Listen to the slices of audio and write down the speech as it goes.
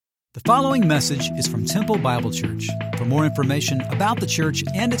The following message is from Temple Bible Church. For more information about the church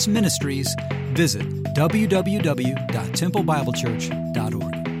and its ministries, visit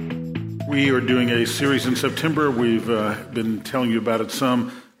www.templebiblechurch.org. We are doing a series in September. We've been telling you about it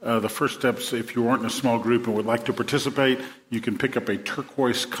some. The first steps, if you aren't in a small group and would like to participate, you can pick up a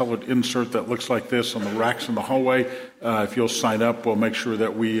turquoise-colored insert that looks like this on the racks in the hallway. If you'll sign up, we'll make sure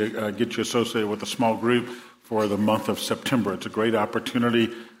that we get you associated with a small group for the month of September. It's a great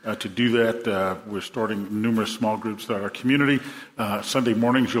opportunity to do that. We're starting numerous small groups throughout our community. Sunday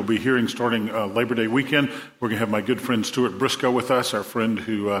mornings, you'll be hearing starting Labor Day weekend. We're going to have my good friend Stuart Briscoe with us, our friend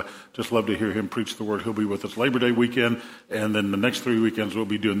who just love to hear him preach the word. He'll be with us Labor Day weekend. And then the next 3 weekends, we'll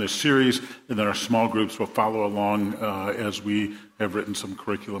be doing this series. And then our small groups will follow along as we have written some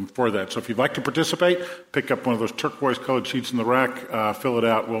curriculum for that. So if you'd like to participate, pick up one of those turquoise-colored sheets in the rack, fill it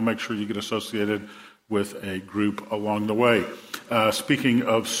out. We'll make sure you get associated with a group along the way. Speaking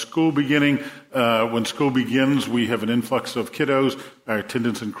of school beginning, when school begins, we have an influx of kiddos. Our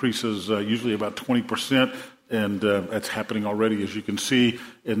attendance increases usually about 20%, and that's happening already, as you can see.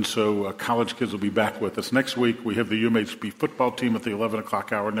 And so college kids will be back with us next week. We have the UMHB football team at the 11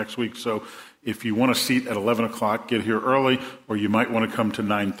 o'clock hour next week. So if you want a seat at 11 o'clock, get here early, or you might want to come to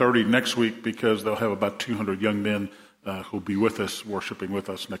 9:30 next week because they'll have about 200 young men who'll be with us, worshiping with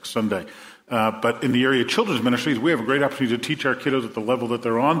us next Sunday. But in the area of children's ministries, we have a great opportunity to teach our kiddos at the level that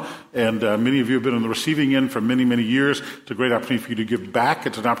they're on. And many of you have been on the receiving end for many, many years. It's a great opportunity for you to give back.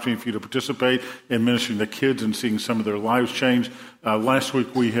 It's an opportunity for you to participate in ministering to kids and seeing some of their lives change. Last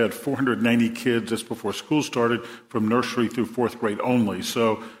week, we had 490 kids just before school started from nursery through fourth grade only.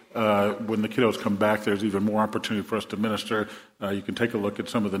 So when the kiddos come back, there's even more opportunity for us to minister. You can take a look at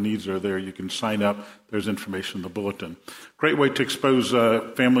some of the needs that are there. You can sign up. There's information in the bulletin. Great way to expose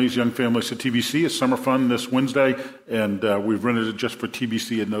families, young families to TBC is Summer Fun this Wednesday, and we've rented it just for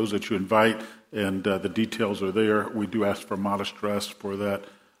TBC and those that you invite, and the details are there. We do ask for modest dress for that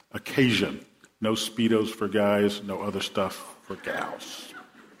occasion. No Speedos for guys, no other stuff for gals.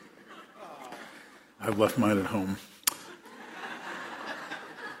 I've left mine at home.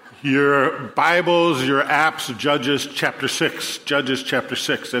 Your Bibles, your apps, Judges chapter 6. Judges chapter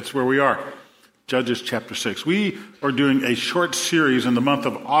 6, that's where we are. Judges chapter 6. We are doing a short series in the month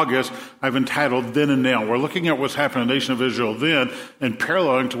of August I've entitled Then and Now. We're looking at what's happened in the nation of Israel then and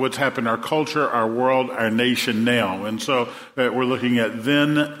paralleling to what's happened in our culture, our world, our nation now. And so we're looking at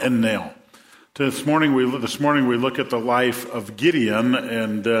then and now. This morning we look at the life of Gideon,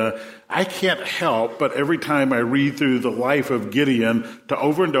 and I can't help but every time I read through the life of Gideon,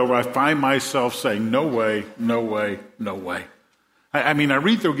 over and over, I find myself saying, no way, no way, no way. I mean, I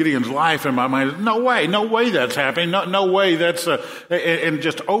read through Gideon's life and my mind is, no way that's happening, no way that's, and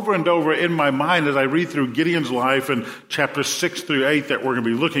just over and over in my mind as I read through Gideon's life in chapters 6 through 8 that we're going to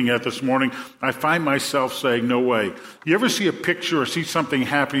be looking at this morning, I find myself saying, no way. You ever see a picture or see something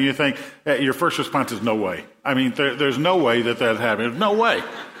happen and you think, your first response is no way. I mean, there's no way that happened. There's no way.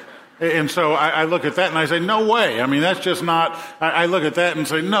 And so I look at that and I say, no way. I mean, that's just not, I look at that and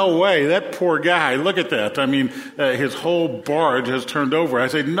say, no way, that poor guy, look at that. I mean, his whole barge has turned over. I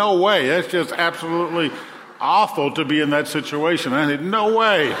say, no way, that's just absolutely awful to be in that situation. I say, no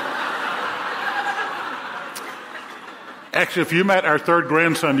way. Actually, if you met our third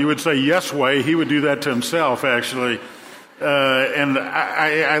grandson, you would say, yes way. He would do that to himself, actually. And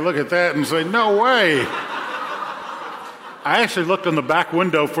I look at that and say, no way. I actually looked on the back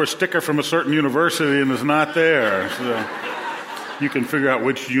window for a sticker from a certain university and it's not there. So you can figure out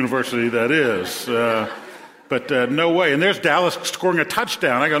which university that is. But no way. And there's Dallas scoring a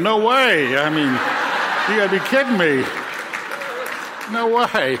touchdown. I go, no way. I mean, you got to be kidding me. No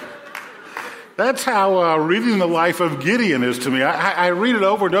way. That's how reading the life of Gideon is to me. I read it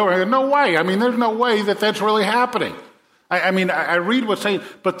over and over. I go, no way. I mean, there's no way that that's really happening. I mean, I read what's saying,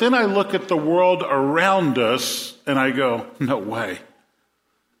 but then I look at the world around us and I go, no way.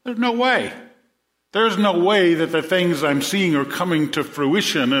 There's no way. There's no way that the things I'm seeing are coming to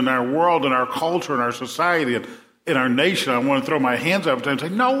fruition in our world, in our culture, in our society, and in our nation. I want to throw my hands up and say,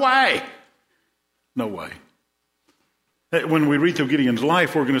 no way. No way. When we read through Gideon's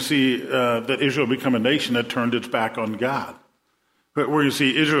life, we're going to see that Israel become a nation that turned its back on God. But we're going to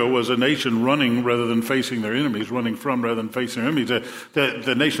see Israel was a nation running rather than facing their enemies, running from rather than facing their enemies.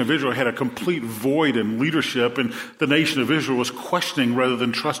 The nation of Israel had a complete void in leadership, and the nation of Israel was questioning rather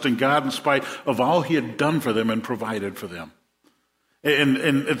than trusting God in spite of all he had done for them and provided for them.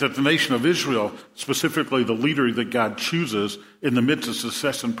 And that the nation of Israel, specifically the leader that God chooses in the midst of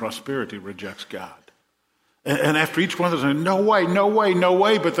success and prosperity, rejects God. And after each one of those, I say, no way, no way, no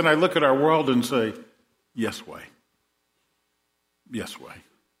way. But then I look at our world and say, yes way. Yes way.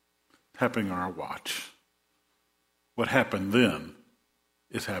 happening on our watch. What happened then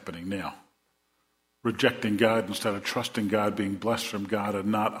is happening now. Rejecting God instead of trusting God, being blessed from God,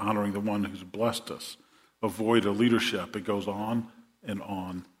 and not honoring the one who's blessed us. Avoid a leadership. It goes on and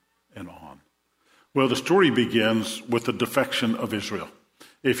on and on. Well, the story begins with the defection of Israel.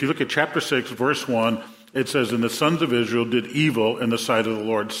 If you look at chapter 6, verse 1, it says, "And the sons of Israel did evil in the sight of the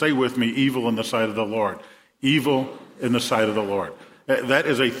Lord." Say with me, evil in the sight of the Lord. Evil in the sight of the Lord. That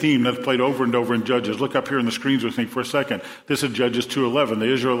is a theme that's played over and over in Judges. Look up here on the screens with me for a second. This is Judges 2:11. The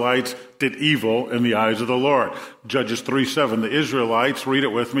Israelites did evil in the eyes of the Lord. Judges 3:7. The Israelites, read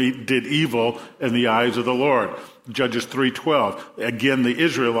it with me, did evil in the eyes of the Lord. Judges 3:12. Again, the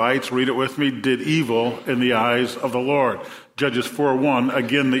Israelites, read it with me, did evil in the eyes of the Lord. Judges 4:1.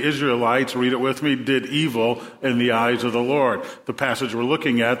 Again, the Israelites, read it with me, did evil in the eyes of the Lord. The passage we're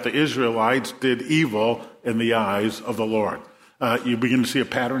looking at, the Israelites did evil in the eyes of the Lord. You begin to see a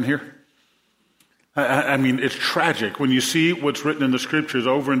pattern here? I mean, it's tragic. When you see what's written in the scriptures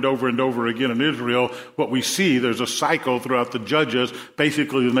over and over and over again in Israel, what we see, there's a cycle throughout the Judges.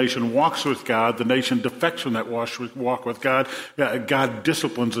 Basically, the nation walks with God. The nation defects from that walk with God. God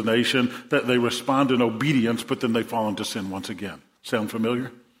disciplines the nation, that they respond in obedience, but then they fall into sin once again. Sound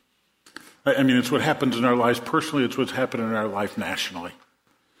familiar? I mean, it's what happens in our lives personally. It's what's happening in our life nationally.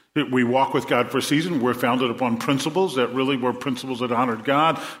 We walk with God for a season. We're founded upon principles that really were principles that honored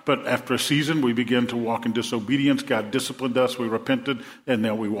God. But after a season, we begin to walk in disobedience. God disciplined us. We repented, and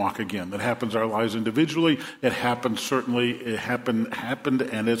now we walk again. That happens in our lives individually. It happens certainly. It happened,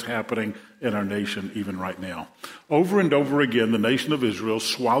 and is happening in our nation even right now. Over and over again, the nation of Israel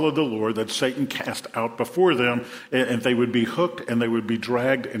swallowed the Lord that Satan cast out before them, and they would be hooked and they would be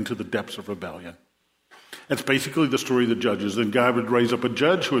dragged into the depths of rebellion. That's basically the story of the Judges. Then God would raise up a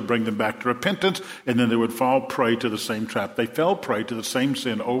judge who would bring them back to repentance, and then they would fall prey to the same trap. They fell prey to the same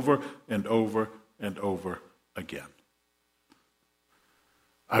sin over and over and over again.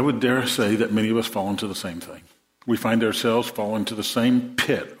 I would dare say that many of us fall into the same thing. We find ourselves fall into the same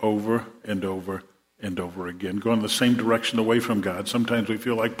pit over and over and over again, going the same direction away from God. Sometimes we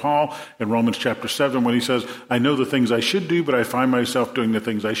feel like Paul in Romans chapter 7 when he says, "I know the things I should do, but I find myself doing the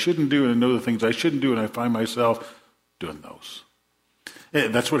things I shouldn't do, and I know the things I shouldn't do, and I find myself doing those."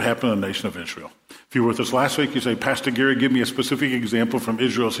 That's what happened in the nation of Israel. If you were with us last week, you say, "Pastor Gary, give me a specific example from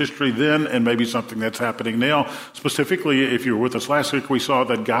Israel's history then and maybe something that's happening now." Specifically, if you were with us last week, we saw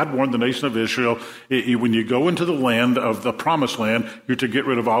that God warned the nation of Israel, when you go into the land of the promised land, you're to get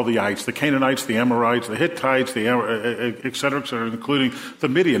rid of all the ites, the Canaanites, the Amorites, the Hittites, et cetera, including the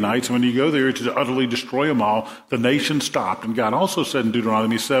Midianites. And when you go there, you're to utterly destroy them all. The nation stopped. And God also said in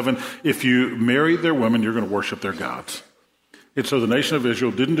Deuteronomy 7, if you marry their women, you're going to worship their gods. And so the nation of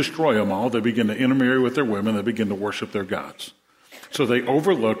Israel didn't destroy them all. They began to intermarry with their women. They began to worship their gods. So they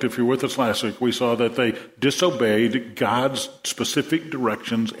overlooked, if you're with us last week, we saw that they disobeyed God's specific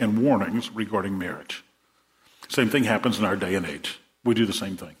directions and warnings regarding marriage. Same thing happens in our day and age. We do the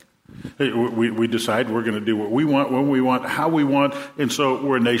same thing. We decide we're going to do what we want, when we want, how we want, and so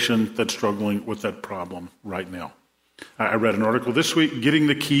we're a nation that's struggling with that problem right now. I read an article this week, Getting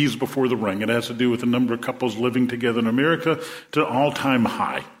the Keys Before the Ring. It has to do with the number of couples living together in America to an all-time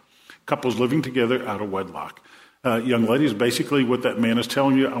high. Couples living together out of wedlock. Young ladies, basically what that man is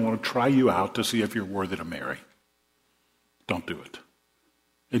telling you, I want to try you out to see if you're worthy to marry. Don't do it.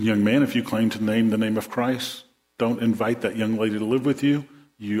 And young man, if you claim to name the name of Christ, don't invite that young lady to live with you.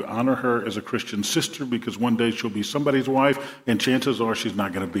 You honor her as a Christian sister because one day she'll be somebody's wife, and chances are she's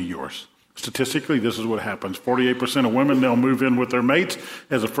not going to be yours. Statistically, this is what happens. 48% of women, they'll move in with their mates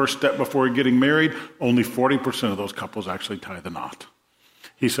as a first step before getting married. Only 40% of those couples actually tie the knot.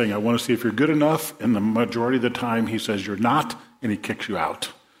 He's saying, I want to see if you're good enough. And the majority of the time, he says you're not, and he kicks you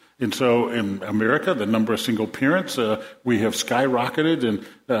out. And so in America, the number of single parents, we have skyrocketed.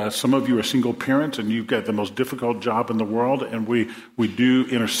 And some of you are single parents, and you've got the most difficult job in the world. And we do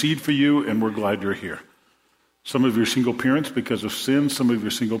intercede for you, and we're glad you're here. Some of you are single parents because of sin. Some of you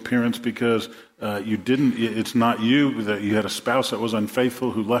are single parents because it's not you, that you had a spouse that was unfaithful,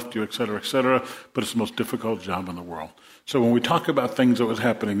 who left you, et cetera, but it's the most difficult job in the world. So when we talk about things that was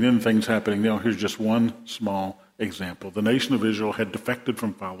happening then, things happening now, here's just one small example. The nation of Israel had defected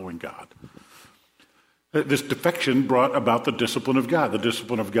from following God. This defection brought about the discipline of God. The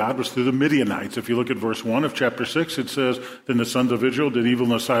discipline of God was through the Midianites. If you look at verse 1 of chapter 6, it says, Then the sons of Israel did evil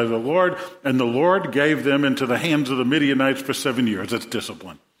in the sight of the Lord, and the Lord gave them into the hands of the Midianites for 7 years. That's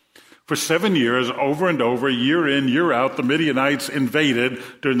discipline. For 7 years, over and over, year in, year out, the Midianites invaded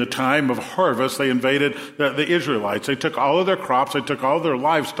during the time of harvest. They invaded the Israelites. They took all of their crops. They took all of their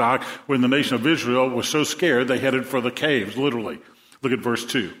livestock. When the nation of Israel was so scared, they headed for the caves, literally. Look at verse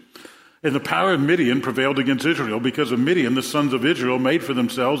 2. And the power of Midian prevailed against Israel. Because of Midian, the sons of Israel made for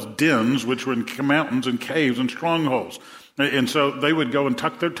themselves dens, which were in mountains and caves and strongholds. And so they would go and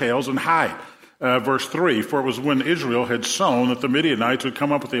tuck their tails and hide. Verse 3, for it was when Israel had sown that the Midianites would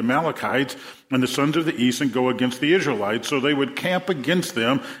come up with the Amalekites and the sons of the east and go against the Israelites. So they would camp against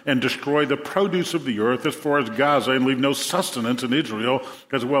them and destroy the produce of the earth as far as Gaza and leave no sustenance in Israel,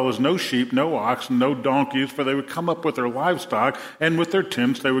 as well as no sheep, no oxen, no donkeys, for they would come up with their livestock and with their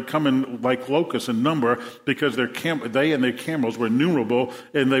tents. They would come in like locusts in number because they and their camels were innumerable,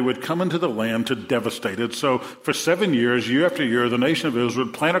 and they would come into the land to devastate it. So for 7 years, year after year, the nation of Israel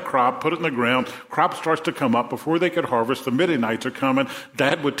would plant a crop, put it in the ground, crop starts to come up. Before they could harvest, the Midianites are coming.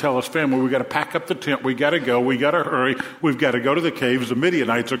 Dad would tell us, family, we got to pack up the tent. We got to go. We got to hurry. We've got to go to the caves. The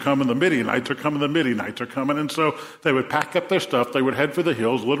Midianites are coming. The Midianites are coming. The Midianites are coming. And so they would pack up their stuff. They would head for the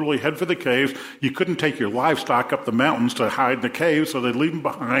hills, literally head for the caves. You couldn't take your livestock up the mountains to hide in the caves, so they'd leave them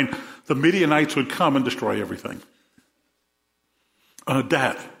behind. The Midianites would come and destroy everything.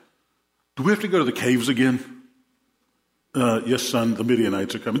 Dad, do we have to go to the caves again? Yes, son, the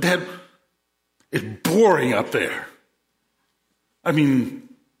Midianites are coming. Dad, it's boring up there. I mean,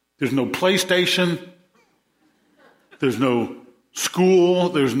 there's no PlayStation. There's no school.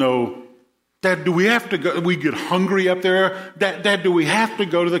 There's no... Dad, do we have to go? We get hungry up there. Dad, do we have to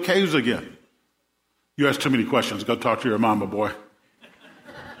go to the caves again? You ask too many questions. Go talk to your mama, boy.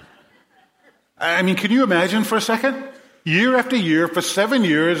 I mean, can you imagine for a second? Year after year, for 7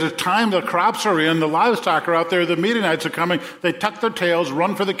 years, the time the crops are in, the livestock are out there, the Midianites are coming, they tuck their tails,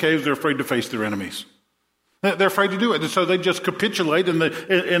 run for the caves, they're afraid to face their enemies. They're afraid to do it. And so they just capitulate and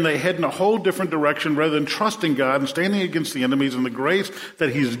they head in a whole different direction rather than trusting God and standing against the enemies and the grace that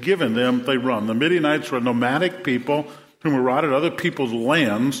He's given them, they run. The Midianites were nomadic people who marauded other people's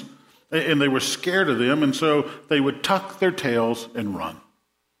lands, and they were scared of them, and so they would tuck their tails and run.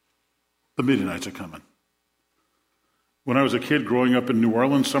 The Midianites are coming. When I was a kid growing up in New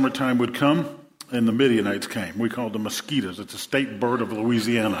Orleans, summertime would come, and the Midianites came. We called them mosquitoes. It's a state bird of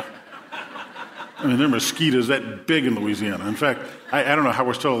Louisiana. I mean, they're mosquitoes that big in Louisiana. In fact, I don't know how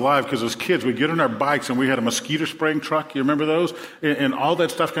we're still alive, because as kids, we'd get on our bikes, and we had a mosquito spraying truck. You remember those? And all that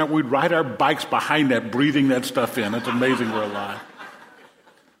stuff, we'd ride our bikes behind that, breathing that stuff in. It's amazing we're alive.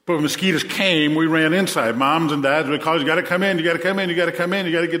 But when mosquitoes came, we ran inside. Moms and dads would call us, you got to come in, you got to come in, you got to come in,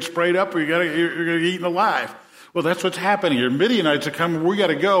 you got to get sprayed up, or you're going to get eaten alive. Well, that's what's happening here. Midianites are coming. We got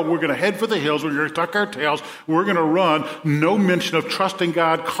to go. We're going to head for the hills. We're going to tuck our tails. We're going to run. No mention of trusting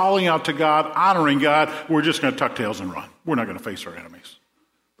God, calling out to God, honoring God. We're just going to tuck tails and run. We're not going to face our enemies.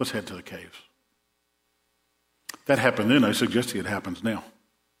 Let's head to the caves. That happened then. I suggest it happens now.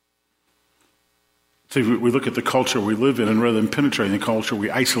 See, we look at the culture we live in, and rather than penetrating the culture, we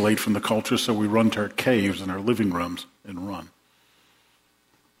isolate from the culture, so we run to our caves and our living rooms and run.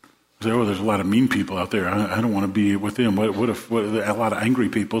 Say, oh, there's a lot of mean people out there. I don't want to be with them. What if a lot of angry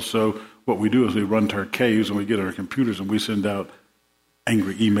people? So what we do is we run to our caves and we get on our computers and we send out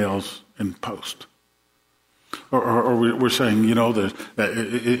angry emails and post. Or we're saying, that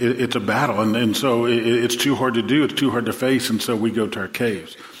it's a battle, and so it's too hard to do. It's too hard to face, and so we go to our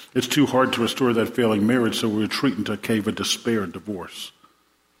caves. It's too hard to restore that failing marriage, so we retreat into a cave of despair and divorce.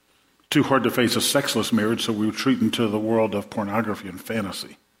 Too hard to face a sexless marriage, so we retreat into the world of pornography and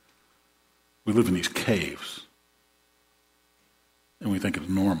fantasy. We live in these caves, and we think it's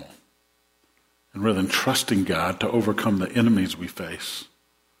normal. And rather than trusting God to overcome the enemies we face,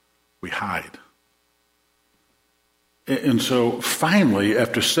 we hide. And so finally,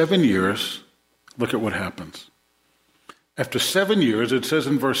 after 7 years, look at what happens. After 7 years, it says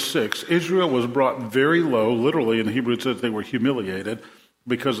in verse 6, Israel was brought very low. Literally, in Hebrew it says they were humiliated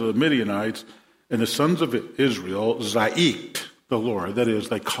because of the Midianites. And the sons of Israel za'iked the Lord. That is,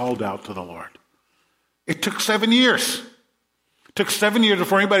 they called out to the Lord. It took 7 years. It took 7 years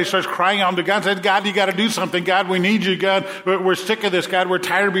before anybody starts crying out to God and said, God, you got to do something. God, we need you. God, we're sick of this. God, we're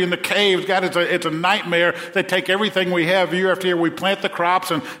tired of being in the caves. God, it's a nightmare. They take everything we have year after year. We plant the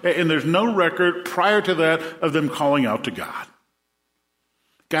crops, and there's no record prior to that of them calling out to God.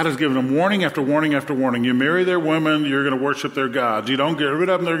 God has given them warning after warning after warning. You marry their women, you're going to worship their gods. You don't get rid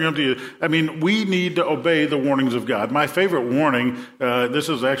of them, they're going to you. I mean, we need to obey the warnings of God. My favorite warning, this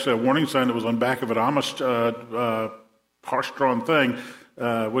is actually a warning sign that was on the back of an Amish horse-drawn thing.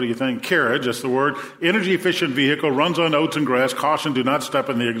 What do you think? Carriage, that's the word. Energy-efficient vehicle, runs on oats and grass. Caution, do not step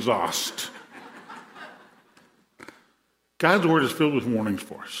in the exhaust. God's word is filled with warnings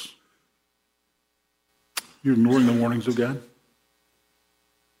for us. You're ignoring the warnings of God?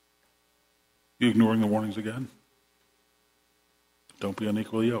 You ignoring the warnings of God? Don't be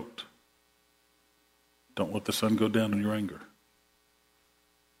unequally yoked. Don't let the sun go down in your anger.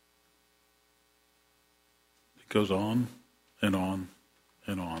 Goes on and on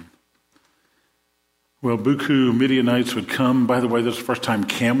and on. Well, Buku Midianites would come. By the way, this is the first time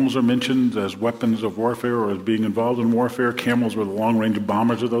camels are mentioned as weapons of warfare or as being involved in warfare. Camels were the long-range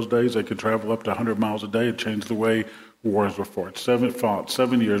bombers of those days. They could travel up to 100 miles a day. It changed the way wars were fought.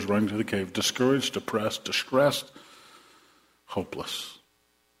 7 years running to the cave, discouraged, depressed, distressed, hopeless.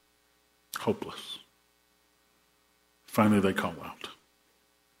 Hopeless. Finally, they call out.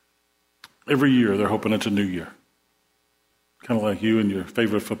 Every year, they're hoping it's a new year. Kind of like you and your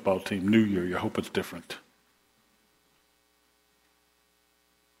favorite football team. New year, you hope it's different.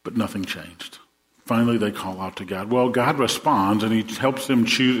 But nothing changed. Finally, they call out to God. Well, God responds, and he helps them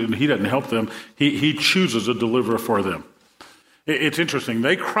choose, and he doesn't help them. He chooses a deliverer for them. It's interesting.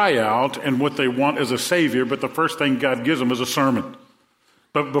 They cry out, and what they want is a Savior, but the first thing God gives them is a sermon.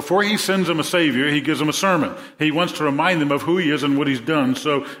 But before he sends them a Savior, he gives them a sermon. He wants to remind them of who he is and what he's done.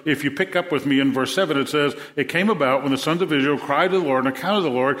 So if you pick up with me in verse 7, it says, "It came about when the sons of Israel cried to the Lord on account of the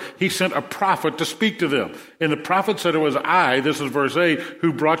Lord, he sent a prophet to speak to them. And the prophet said, it was I," this is verse 8,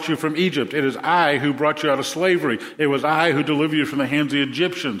 "who brought you from Egypt. It is I who brought you out of slavery. It was I who delivered you from the hands of the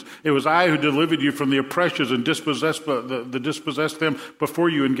Egyptians. It was I who delivered you from the oppressors and dispossessed them before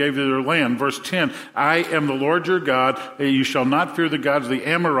you and gave you their land." Verse 10, "I am the Lord your God. You shall not fear the gods of the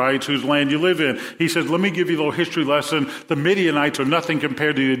Amorites whose land you live in." He says, let me give you a little history lesson. The Midianites are nothing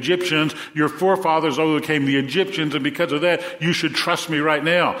compared to the Egyptians. Your forefathers overcame the Egyptians, and because of that, you should trust me right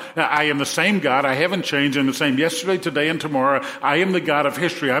now. I am the same God. I haven't changed. I'm the same yesterday, today, and tomorrow. I am the God of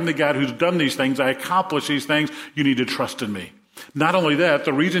history. I'm the God who's done these things. I accomplish these things. You need to trust in me. Not only that,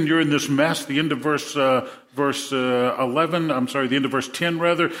 the reason you're in this mess, the end of verse 10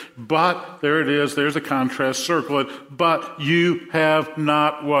 rather, but there it is, there's a contrast, circle it, but you have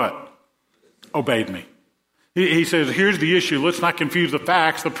not what? Obeyed me. He says, here's the issue. Let's not confuse the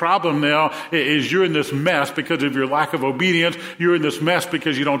facts. The problem now is you're in this mess because of your lack of obedience. You're in this mess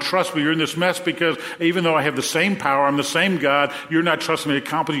because you don't trust me. You're in this mess because even though I have the same power, I'm the same God, you're not trusting me to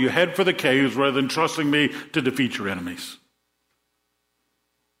accomplish. You head for the caves rather than trusting me to defeat your enemies.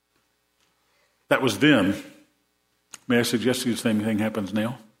 That was then. May I suggest to you the same thing happens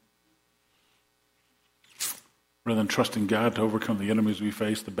now? Rather than trusting God to overcome the enemies we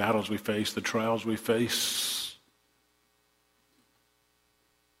face, the battles we face, the trials we face,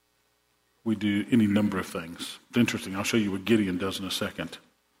 we do any number of things. It's interesting. I'll show you what Gideon does in a second.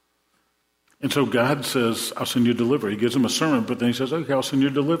 And so God says, I'll send you a deliverer. He gives him a sermon, but then he says, okay, I'll send you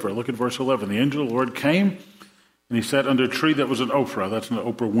a deliverer. Look at verse 11. The angel of the Lord came, and he sat under a tree that was an Oprah. That's an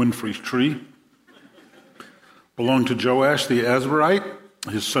Oprah Winfrey's tree. Belonged to Joash the Azarite.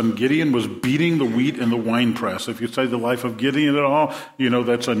 His son Gideon was beating the wheat in the winepress. If you study the life of Gideon at all, you know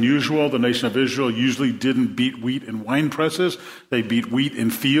that's unusual. The nation of Israel usually didn't beat wheat in wine presses. They beat wheat in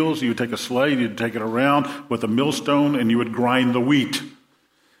fields. You would take a sled, you'd take it around with a millstone, and you would grind the wheat.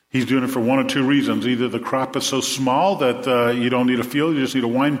 He's doing it for one of two reasons. Either the crop is so small that you don't need a field, you just need a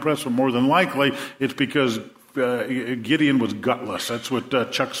wine press, or more than likely, it's because Gideon was gutless. That's what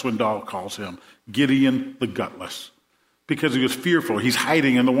Chuck Swindoll calls him. Gideon the gutless. Because he was fearful. He's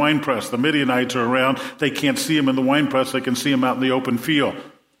hiding in the winepress. The Midianites are around. They can't see him in the winepress. They can see him out in the open field.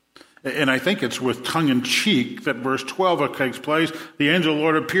 And I think it's with tongue-in-cheek that verse 12 takes place. The angel of the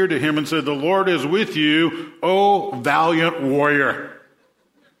Lord appeared to him and said, "The Lord is with you, O valiant warrior."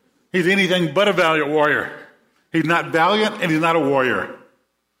 He's anything but a valiant warrior. He's not valiant and he's not a warrior.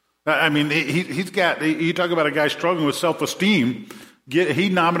 I mean, you talk about a guy struggling with self-esteem. He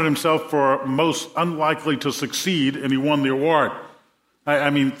nominated himself for most unlikely to succeed, and he won the award.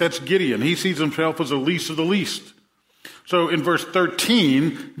 I mean, that's Gideon. He sees himself as the least of the least. So in verse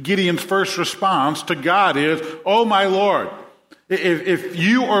 13, Gideon's first response to God is, "Oh, my Lord, if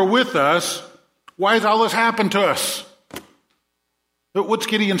you are with us, why has all this happened to us?" What's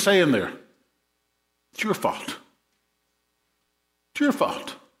Gideon saying there? It's your fault. It's your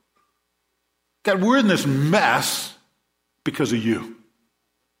fault. God, we're in this mess because of you.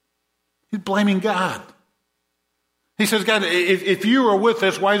 He's blaming God. He says, God, if you are with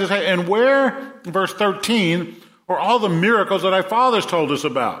us, why is this happening? And where, verse 13, are all the miracles that our fathers told us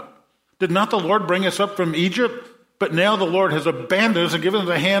about? Did not the Lord bring us up from Egypt? But now the Lord has abandoned us and given us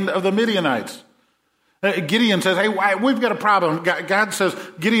the hand of the Midianites. Gideon says, hey, we've got a problem. God says,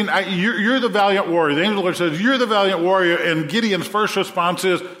 Gideon, you're the valiant warrior. The angel of the Lord says, you're the valiant warrior. And Gideon's first response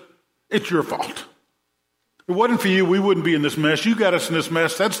is, it's your fault. If it wasn't for you, we wouldn't be in this mess. You got us in this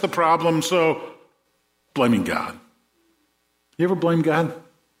mess. That's the problem. So, blaming God. You ever blame God?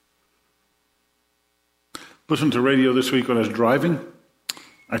 Listened to radio this week when I was driving.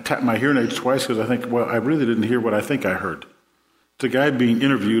 I tapped my hearing aids twice because I think, well, I really didn't hear what I think I heard. It's a guy being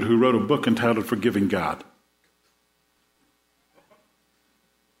interviewed who wrote a book entitled Forgiving God.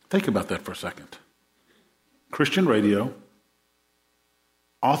 Think about that for a second. Christian radio,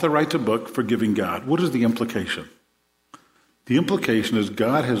 author writes a book, Forgiving God. What is the implication? The implication is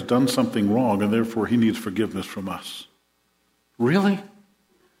God has done something wrong, and therefore he needs forgiveness from us. Really?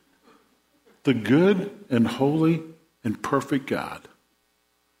 The good and holy and perfect God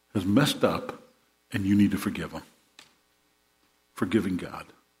has messed up, and you need to forgive him. Forgiving God.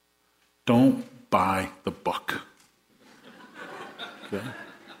 Don't buy the book. Okay?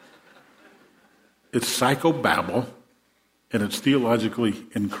 It's psychobabble, and it's theologically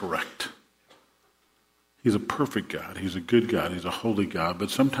incorrect. He's a perfect God. He's a good God. He's a holy God. But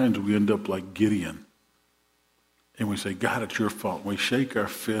sometimes we end up like Gideon, and we say, God, it's your fault. We shake our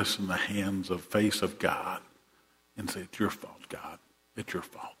fists in the face of God and say, it's your fault, God. It's your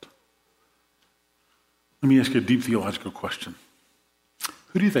fault. Let me ask you a deep theological question.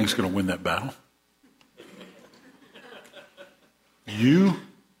 Who do you think is going to win that battle? You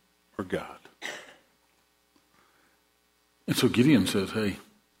or God? And so Gideon says, hey,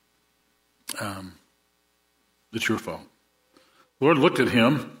 it's your fault. The Lord looked at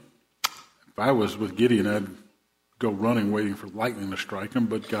him. If I was with Gideon, I'd go running, waiting for lightning to strike him,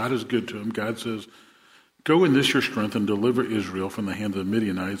 but God is good to him. God says, go in this your strength and deliver Israel from the hand of the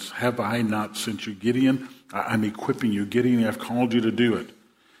Midianites. Have I not sent you? Gideon, I'm equipping you. Gideon, I've called you to do it.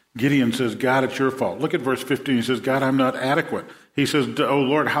 Gideon says, God, it's your fault. Look at verse 15. He says, God, I'm not adequate. He says, oh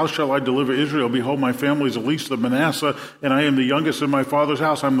Lord, how shall I deliver Israel? Behold, my family is the least of Manasseh, and I am the youngest in my father's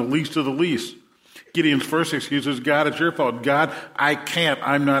house. I'm the least of the least. Gideon's first excuse is, God, it's your fault. God, I can't.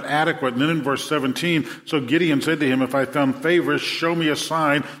 I'm not adequate. And then in verse 17, so Gideon said to him, if I found favor, show me a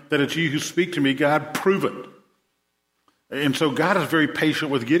sign that it's you who speak to me. God, prove it. And so God is very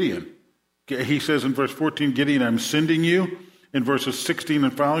patient with Gideon. He says in verse 14, Gideon, I'm sending you. In verses 16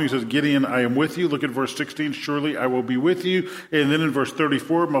 and following, he says, Gideon, I am with you. Look at verse 16, surely I will be with you. And then in verse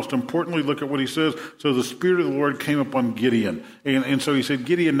 34, most importantly, look at what he says. So the Spirit of the Lord came upon Gideon. And so he said,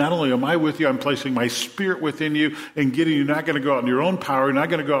 Gideon, not only am I with you, I'm placing my Spirit within you. And Gideon, you're not going to go out in your own power. You're not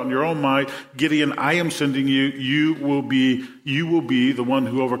going to go out in your own might. Gideon, I am sending you. You will be the one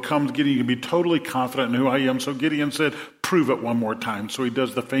who overcomes. Gideon, you can be totally confident in who I am. So Gideon said, prove it one more time. So he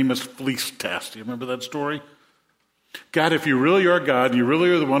does the famous fleece test. You remember that story? God, if you really are God, you really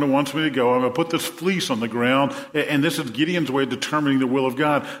are the one who wants me to go, I'm going to put this fleece on the ground. And this is Gideon's way of determining the will of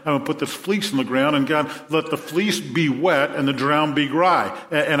God. I'm going to put this fleece on the ground, and God, let the fleece be wet and the ground be dry.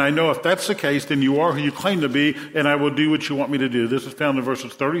 And I know if that's the case, then you are who you claim to be, and I will do what you want me to do. This is found in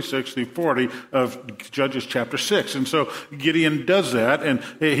verses 36 through 40 of Judges chapter 6. And so Gideon does that, and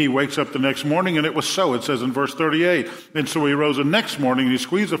he wakes up the next morning, and it was so. It says in verse 38. And so he rose the next morning, and he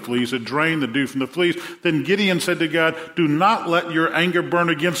squeezed the fleece, it drained the dew from the fleece. Then Gideon said to God, do not let your anger burn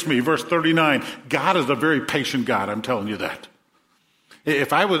against me. Verse 39. God is a very patient God. I'm telling you that.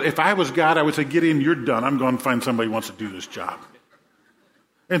 If I was God, I would say, Gideon, you're done. I'm going to find somebody who wants to do this job.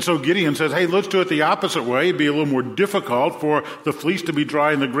 And so Gideon says, hey, let's do it the opposite way. It'd be a little more difficult for the fleece to be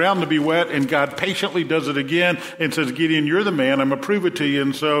dry and the ground to be wet. And God patiently does it again and says, Gideon, you're the man. I'm going to prove it to you.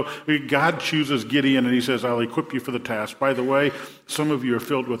 And so God chooses Gideon, and he says, I'll equip you for the task. By the way, some of you are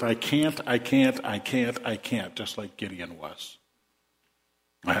filled with I can't, just like Gideon was.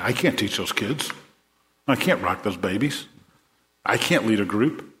 I can't teach those kids. I can't rock those babies. I can't lead a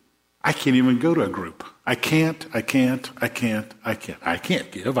group. I can't even go to a group. I can't give.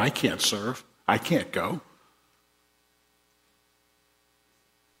 I can't serve. I can't go.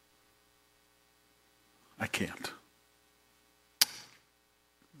 I can't.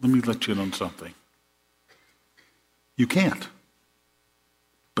 Let me let you in on something. You can't,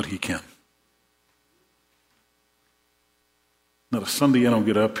 but he can. Not a Sunday I don't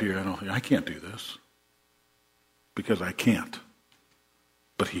get up here, I don't think, I can't do this. Because I can't.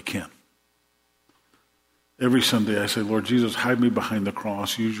 But he can. Every Sunday I say, Lord Jesus, hide me behind the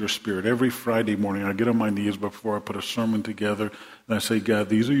cross. Use your Spirit. Every Friday morning I get on my knees before I put a sermon together, and I say, God,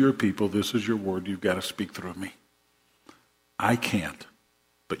 these are your people. This is your word. You've got to speak through me. I can't,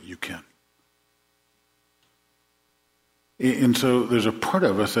 but you can. And so there's a part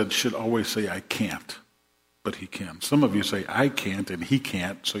of us that should always say, I can't, but he can. Some of you say, I can't, and he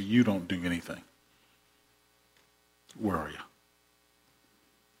can't, so you don't do anything. Where are you?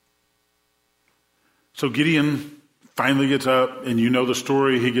 So Gideon finally gets up, and you know the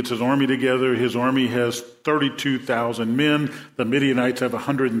story. He gets his army together. His army has 32,000 men. The Midianites have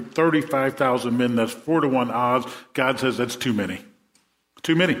 135,000 men. That's 4-to-1 odds. God says that's too many.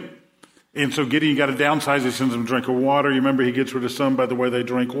 Too many. And so Gideon got to downsize. He sends them a drink of water. You remember he gets rid of some by the way they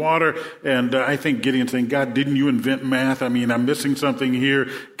drink water. And I think Gideon's saying, God, didn't you invent math? I mean, I'm missing something here.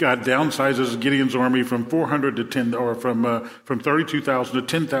 God downsizes Gideon's army from 400 to 10, or from 32,000 to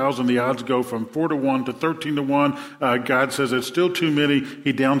 10,000. The odds go from 4 to 1 to 13 to 1. God says it's still too many.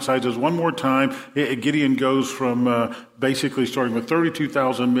 He downsizes one more time. Gideon goes from basically starting with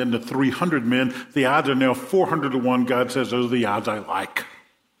 32,000 men to 300 men. The odds are now 400 to 1. God says those are the odds I like.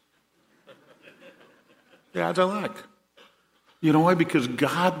 The odds I like. You know why? Because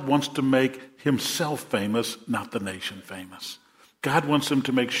God wants to make himself famous, not the nation famous. God wants him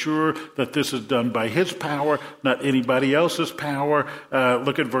to make sure that this is done by his power, not anybody else's power.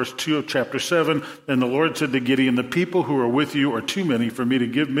 Look at verse 2 of chapter 7. And the Lord said to Gideon, the people who are with you are too many for me to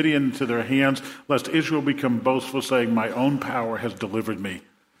give Midian into their hands, lest Israel become boastful, saying, my own power has delivered me.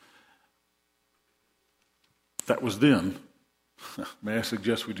 That was then. May I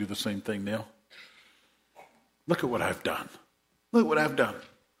suggest we do the same thing now? Look at what I've done. Look what I've done.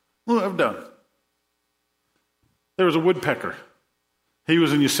 Look what I've done. There was a woodpecker. He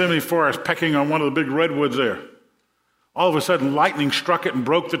was in Yosemite Forest pecking on one of the big redwoods there. All of a sudden, lightning struck it and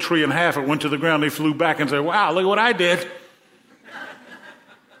broke the tree in half. It went to the ground. He flew back and said, wow, look at what I did. It's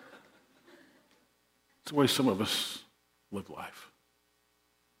the way some of us live life.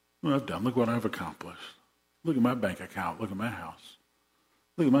 Look what I've done. Look what I've accomplished. Look at my bank account. Look at my house.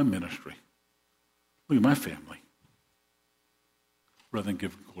 Look at my ministry. Look at my family. Rather than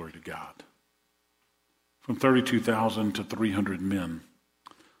give glory to God. From 32,000 to 300 men.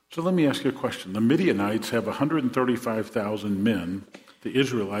 So let me ask you a question. The Midianites have 135,000 men. The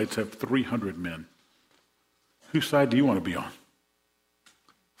Israelites have 300 men. Whose side do you want to be on?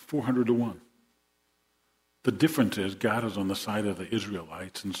 400 to 1. The difference is God is on the side of the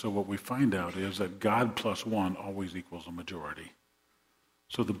Israelites, and so what we find out is that God plus 1 always equals a majority.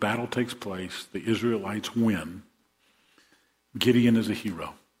 So the battle takes place, the Israelites win. Gideon is a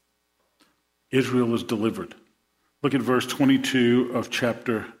hero. Israel is delivered. Look at verse 22 of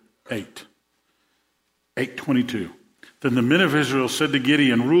chapter 8. 8:22. Then the men of Israel said to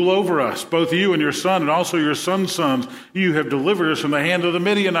Gideon, rule over us, both you and your son, and also your son's sons. You have delivered us from the hand of the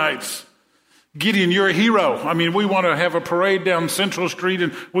Midianites. Gideon, you're a hero. I mean, we want to have a parade down Central Street,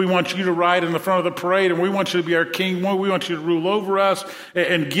 and we want you to ride in the front of the parade, and we want you to be our king. We want you to rule over us.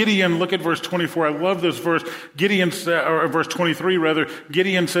 And Gideon, look at verse 24. I love this verse. Or verse 23, rather.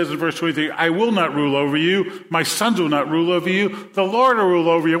 Gideon says in verse 23, I will not rule over you. My sons will not rule over you. The Lord will rule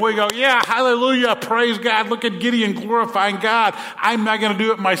over you. We go, yeah, hallelujah, praise God. Look at Gideon glorifying God. I'm not going to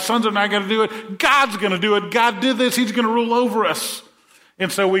do it. My sons are not going to do it. God's going to do it. God did this. He's going to rule over us. And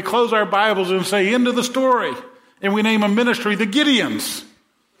so we close our Bibles and say, end of the story. And we name a ministry the Gideons.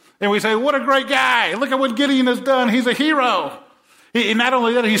 And we say, what a great guy. Look at what Gideon has done. He's a hero. Not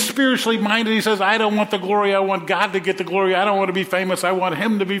only that, he's spiritually minded. He says, I don't want the glory. I want God to get the glory. I don't want to be famous. I want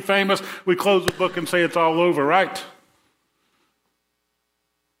him to be famous. We close the book and say it's all over, right?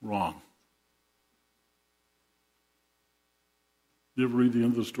 Wrong. You ever read the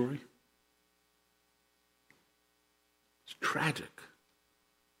end of the story? It's tragic.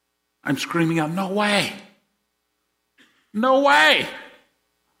 I'm screaming out, no way. No way.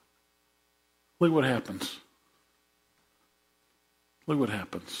 Look what happens. Look what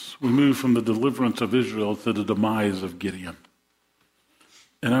happens. We move from the deliverance of Israel to the demise of Gideon.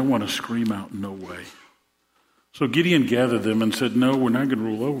 And I want to scream out, no way. So Gideon gathered them and said, no, we're not going to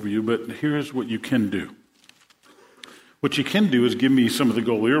rule over you, but here's what you can do. What you can do is give me some of the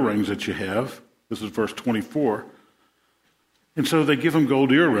gold earrings that you have. This is verse 24. And so they give him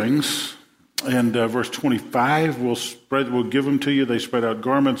gold earrings, and verse 25, we'll give them to you. They spread out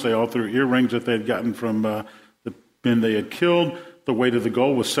garments. They all threw earrings that they had gotten from the men they had killed. The weight of the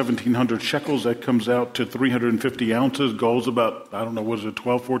gold was 1,700 shekels. That comes out to 350 ounces. Gold's about,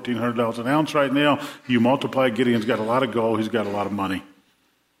 $1,200-$1,400 an ounce right now. You multiply, Gideon's got a lot of gold. He's got a lot of money.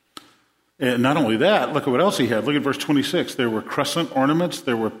 And not only that, look at what else he had. Look at verse 26. There were crescent ornaments,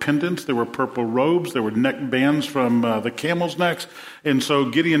 there were pendants, there were purple robes, there were neck bands from the camel's necks. And so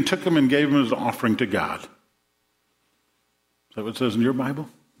Gideon took them and gave them as an offering to God. Is that what it says in your Bible?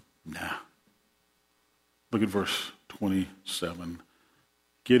 Nah. Look at verse 27.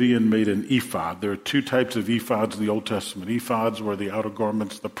 Gideon made an ephod. There are two types of ephods in the Old Testament. Ephods were the outer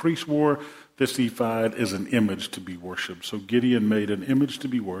garments the priests wore. This ephod is an image to be worshipped. So Gideon made an image to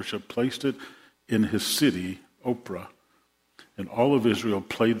be worshipped, placed it in his city, Ophrah, and all of Israel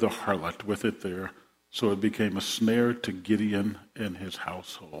played the harlot with it there, so it became a snare to Gideon and his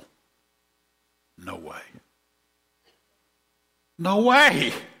household. No way. No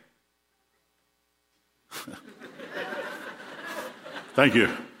way! Thank you.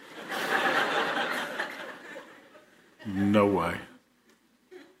 No way.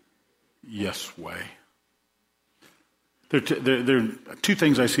 Yes way. There are two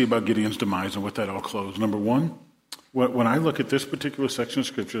things I see about Gideon's demise, and with that I'll close. Number one, when I look at this particular section of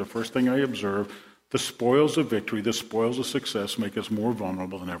Scripture, the first thing I observe, the spoils of victory, the spoils of success make us more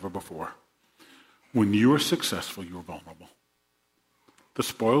vulnerable than ever before. When you are successful, you're vulnerable. The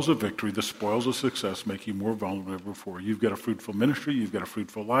spoils of victory, the spoils of success make you more vulnerable than ever before. You've got a fruitful ministry, you've got a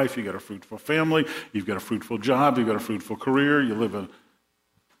fruitful life, you've got a fruitful family, you've got a fruitful job, you've got a fruitful career, you live a...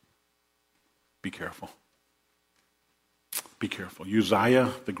 Be careful. Be careful.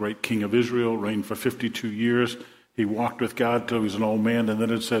 Uzziah, the great king of Israel, reigned for 52 years. He walked with God till he was an old man, and then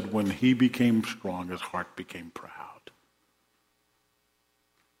it said when he became strong, his heart became proud.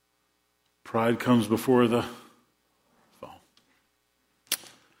 Pride comes before the fall.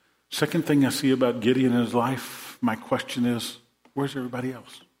 Second thing I see about Gideon in his life, my question is, where's everybody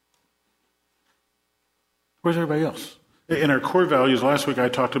else? Where's everybody else? In our core values, last week I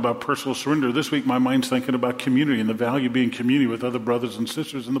talked about personal surrender. This week my mind's thinking about community and the value of being community with other brothers and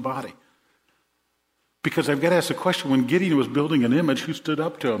sisters in the body. Because I've got to ask the question, when Gideon was building an image, who stood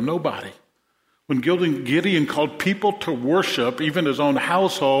up to him? Nobody. When Gideon called people to worship, even his own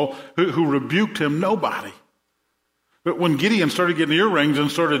household, who rebuked him, nobody. But when Gideon started getting earrings and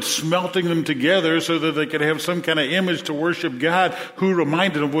started smelting them together so that they could have some kind of image to worship God, who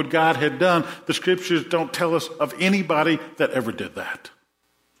reminded them of what God had done, the Scriptures don't tell us of anybody that ever did that.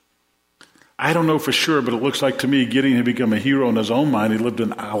 I don't know for sure, but it looks like to me Gideon had become a hero in his own mind. He lived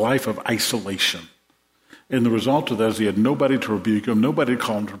a life of isolation. And the result of that is he had nobody to rebuke him, nobody to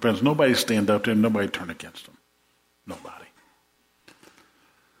call him to repentance, nobody to stand up to him, nobody to turn against him. Nobody.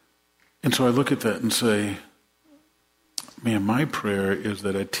 And so I look at that and say, man, my prayer is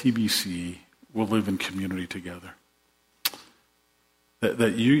that at TBC we'll live in community together.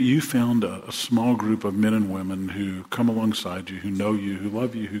 That you found a small group of men and women who come alongside you, who know you, who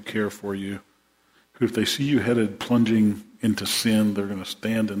love you, who care for you, who if they see you headed plunging into sin, they're going to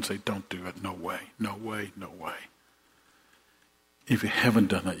stand and say, don't do it. No way, no way, no way. If you haven't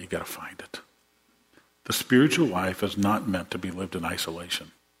done that, you got to find it. The spiritual life is not meant to be lived in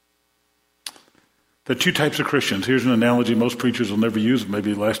isolation. There are two types of Christians. Here's an analogy most preachers will never use.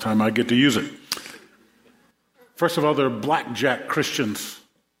 Maybe the last time I get to use it. First of all, there are blackjack Christians.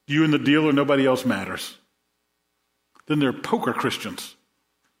 You and the dealer, nobody else matters. Then there are poker Christians.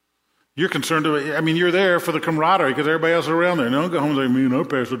 You're concerned about, you're there for the camaraderie because everybody else is around there. Don't go home and say, me and our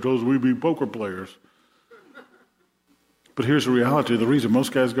pastor told us we'd be poker players. But here's the reality. The reason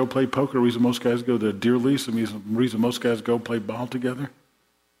most guys go play poker, the reason most guys go to deer lease, the reason most guys go play ball together,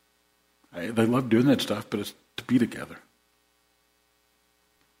 they love doing that stuff, but it's to be together.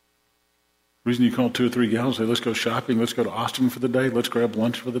 The reason you call 2 or 3 gals and say, let's go shopping, let's go to Austin for the day, let's grab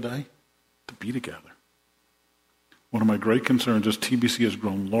lunch for the day, to be together. One of my great concerns as TBC has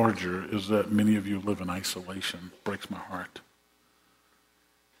grown larger is that many of you live in isolation. It breaks my heart.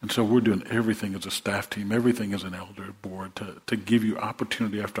 And so we're doing everything as a staff team, everything as an elder board to give you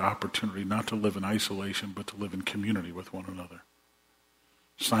opportunity after opportunity, not to live in isolation, but to live in community with one another.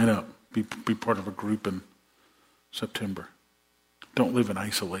 Sign up. Be part of a group in September. Don't live in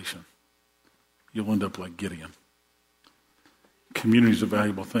isolation. You'll end up like Gideon. Community is a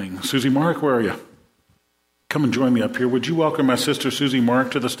valuable thing. Susie Mark, where are you? Come and join me up here. Would you welcome my sister Susie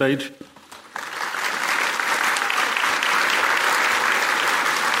Mark to the stage?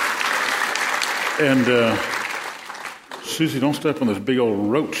 And Susie, don't step on this big old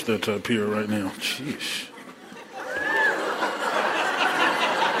roach that's up here right now. Jeez.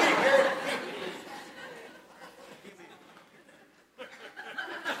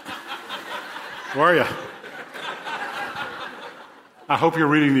 Where are you? I hope you're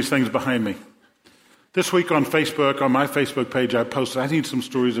reading these things behind me. This week on Facebook, on my Facebook page, I posted, I need some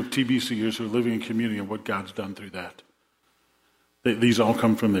stories of TBCers who are living in community and what God's done through that. These all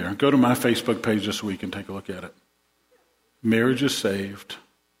come from there. Go to my Facebook page this week and take a look at it. Marriage is saved.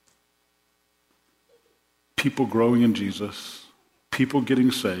 People growing in Jesus. People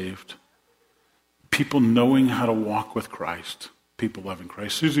getting saved. People knowing how to walk with Christ. People loving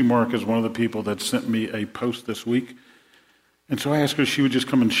Christ. Susie Mark is one of the people that sent me a post this week. And so I asked her if she would just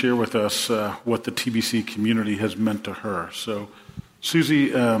come and share with us what the TBC community has meant to her. So, Susie,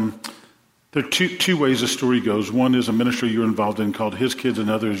 there are two ways the story goes. One is a ministry you're involved in called His Kids, and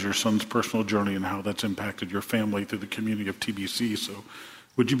other is your son's personal journey and how that's impacted your family through the community of TBC. So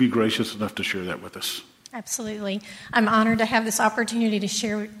would you be gracious enough to share that with us? Absolutely. I'm honored to have this opportunity to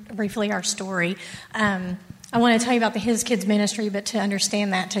share briefly our story. I want to tell you about the His Kids ministry, but to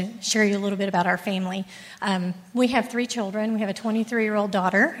understand that, to share you a little bit about our family. We have 3 children. We have a 23-year-old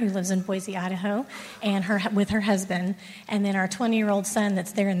daughter who lives in Boise, Idaho, and with her husband. And then our 20-year-old son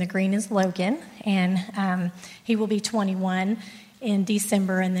that's there in the green is Logan, and he will be 21 in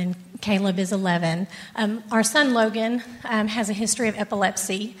December, and then Caleb is 11. Our son Logan has a history of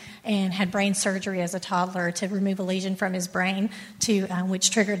epilepsy and had brain surgery as a toddler to remove a lesion from his brain,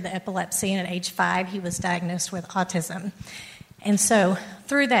 which triggered the epilepsy. And at age 5, he was diagnosed with autism. And so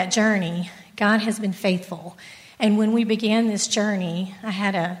through that journey, God has been faithful. And when we began this journey, I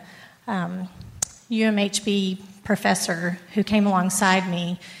had a UMHB professor who came alongside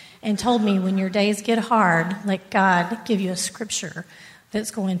me and told me, when your days get hard, let God give you a scripture that's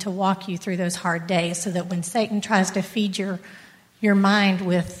going to walk you through those hard days, so that when Satan tries to feed your mind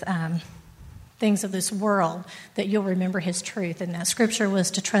with things of this world, that you'll remember his truth. And that scripture was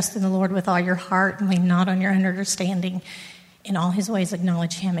to trust in the Lord with all your heart and lean not on your own understanding. In all his ways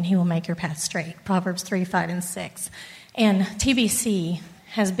acknowledge him, and he will make your path straight. Proverbs 3, 5, and 6. And TBC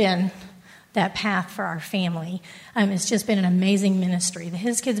has been that path for our family. It's just been an amazing ministry. The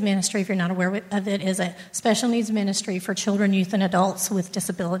His Kids ministry, if you're not aware of it, is a special needs ministry for children, youth, and adults with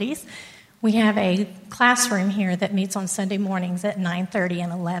disabilities. We have a classroom here that meets on Sunday mornings at 9:30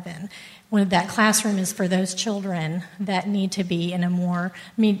 and 11. That classroom is for those children that need to be in a more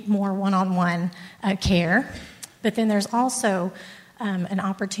one-on-one care. But then there's also an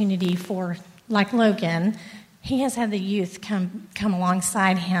opportunity for, like Logan, he has had the youth come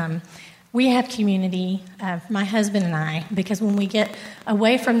alongside him. We have community, my husband and I, because when we get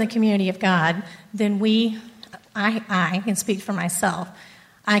away from the community of God, then I can speak for myself.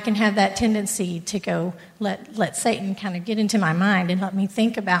 I can have that tendency to go let Satan kind of get into my mind and let me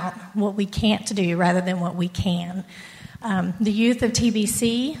think about what we can't do rather than what we can. The youth of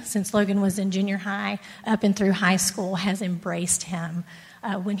TBC, since Logan was in junior high up and through high school, has embraced him.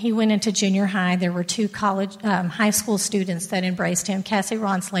 When he went into junior high, there were 2 high school students that embraced him. Cassie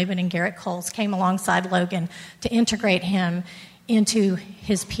Ronslaban and Garrett Coles came alongside Logan to integrate him into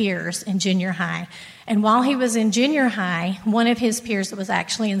his peers in junior high. And while he was in junior high, one of his peers that was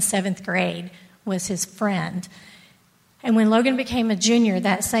actually in 7th grade was his friend. And when Logan became a junior,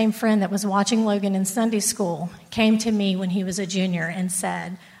 that same friend that was watching Logan in Sunday school came to me when he was a junior and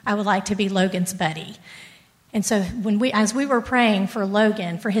said, "I would like to be Logan's buddy." And so as we were praying for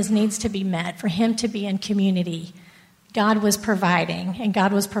Logan, for his needs to be met, for him to be in community, God was providing, and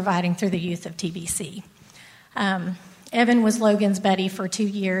God was providing through the youth of TBC. Evan was Logan's buddy for 2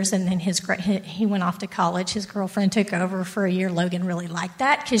 years, and then he went off to college. His girlfriend took over for a year. Logan really liked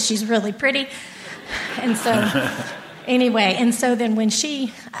that because she's really pretty. And so anyway, and so then when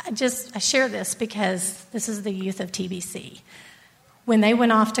I share this because this is the youth of TBC. When they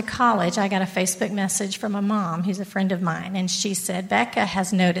went off to college, I got a Facebook message from a mom who's a friend of mine, and she said, "Becca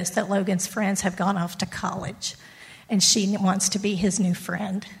has noticed that Logan's friends have gone off to college, and she wants to be his new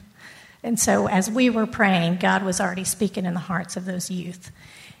friend." And so as we were praying, God was already speaking in the hearts of those youth.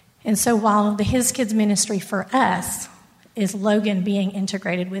 And so while the His Kids ministry for us is Logan being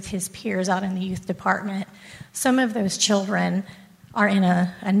integrated with his peers out in the youth department, some of those children are in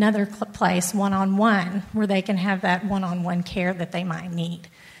another place, one-on-one, where they can have that one-on-one care that they might need.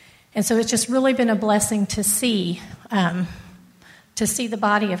 And so it's just really been a blessing to see the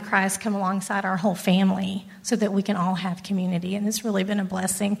body of Christ come alongside our whole family so that we can all have community. And it's really been a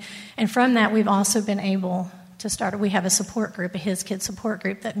blessing. And from that, we've also been able to we have a support group, a His Kids support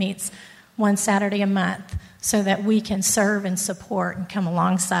group that meets one Saturday a month so that we can serve and support and come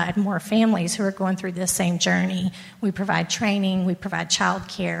alongside more families who are going through this same journey. We provide training, we provide child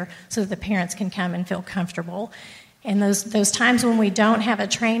care so that the parents can come and feel comfortable. And those times when we don't have a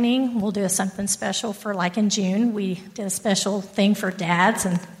training, we'll do something special for, like in June, we did a special thing for dads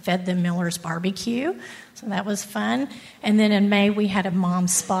and fed them Miller's barbecue. So that was fun. And then in May, we had a mom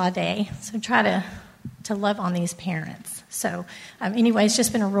spa day. So try to love on these parents. So anyway, it's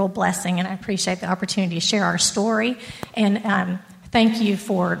just been a real blessing, and I appreciate the opportunity to share our story. And thank you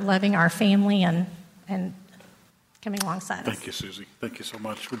for loving our family and coming alongside us. Thank you, Susie. Thank you so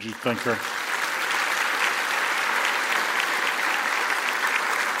much. Would you thank her?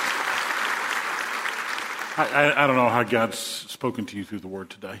 I don't know how God's spoken to you through the Word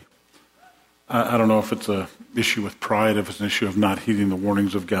today. I don't know if it's an issue with pride, if it's an issue of not heeding the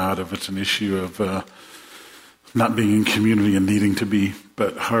warnings of God, if it's an issue of not being in community and needing to be.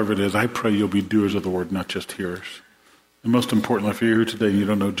 But however it is, I pray you'll be doers of the Word, not just hearers. And most importantly, if you're here today and you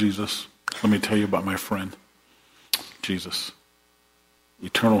don't know Jesus, let me tell you about my friend, Jesus.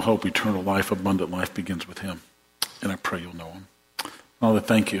 Eternal hope, eternal life, abundant life begins with Him. And I pray you'll know Him. Father,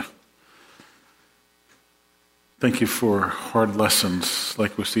 thank you. Thank you for hard lessons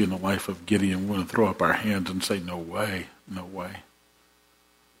like we see in the life of Gideon. We want to throw up our hands and say, no way, no way.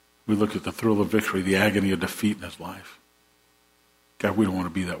 We look at the thrill of victory, the agony of defeat in his life. God, we don't want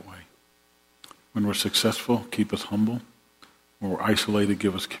to be that way. When we're successful, keep us humble. When we're isolated,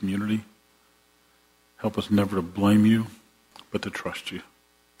 give us community. Help us never to blame you, but to trust you.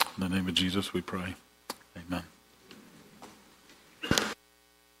 In the name of Jesus, we pray.